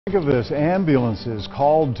Think of this, ambulances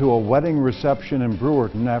called to a wedding reception in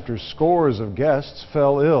Brewerton after scores of guests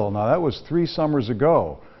fell ill. Now that was 3 summers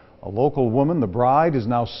ago. A local woman, the bride, is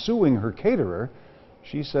now suing her caterer.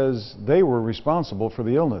 She says they were responsible for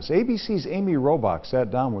the illness. ABC's Amy Robach sat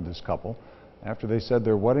down with this couple after they said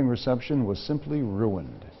their wedding reception was simply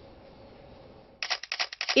ruined.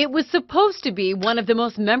 It was supposed to be one of the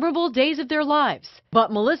most memorable days of their lives.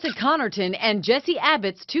 But Melissa Connerton and Jesse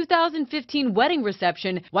Abbott's 2015 wedding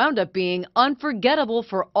reception wound up being unforgettable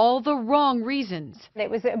for all the wrong reasons. It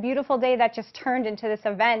was a beautiful day that just turned into this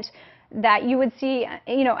event that you would see,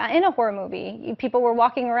 in a horror movie. People were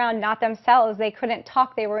walking around not themselves. They couldn't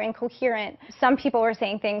talk. They were incoherent. Some people were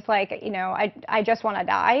saying things like, I just want to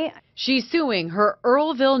die. She's suing her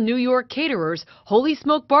Earlville, New York caterers, Holy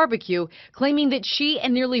Smoke Barbecue, claiming that she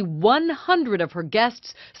and nearly 100 of her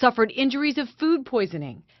guests suffered injuries of food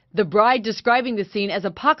poisoning. The bride describing the scene as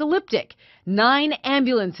apocalyptic. 9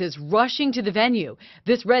 ambulances rushing to the venue.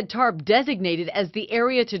 This red tarp designated as the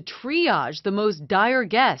area to triage the most dire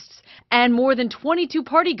guests. And more than 22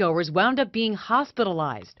 partygoers wound up being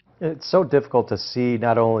hospitalized. It's so difficult to see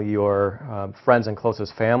not only your friends and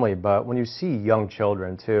closest family, but when you see young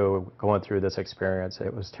children, too, going through this experience.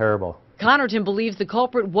 It was terrible. Connerton believes the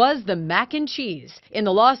culprit was the mac and cheese. In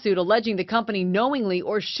the lawsuit alleging the company knowingly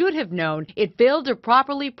or should have known it failed to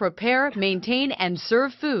properly prepare, maintain, and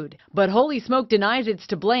serve food. But Holy Smoke denies it's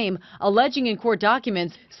to blame, alleging in court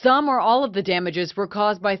documents some or all of the damages were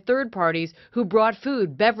caused by third parties who brought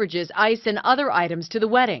food, beverages, ice, and other items to the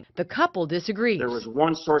wedding. The couple disagrees. There was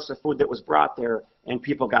one source of food that was brought there and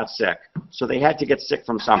people got sick. So they had to get sick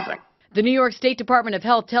from something. The New York State Department of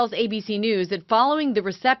Health tells ABC News that following the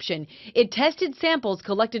reception, it tested samples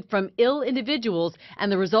collected from ill individuals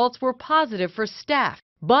and the results were positive for staff,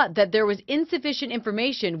 but that there was insufficient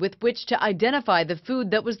information with which to identify the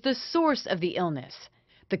food that was the source of the illness.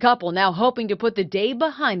 The couple now hoping to put the day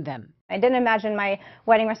behind them. I didn't imagine my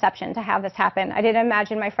wedding reception to have this happen. I didn't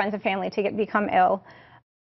imagine my friends and family to become ill.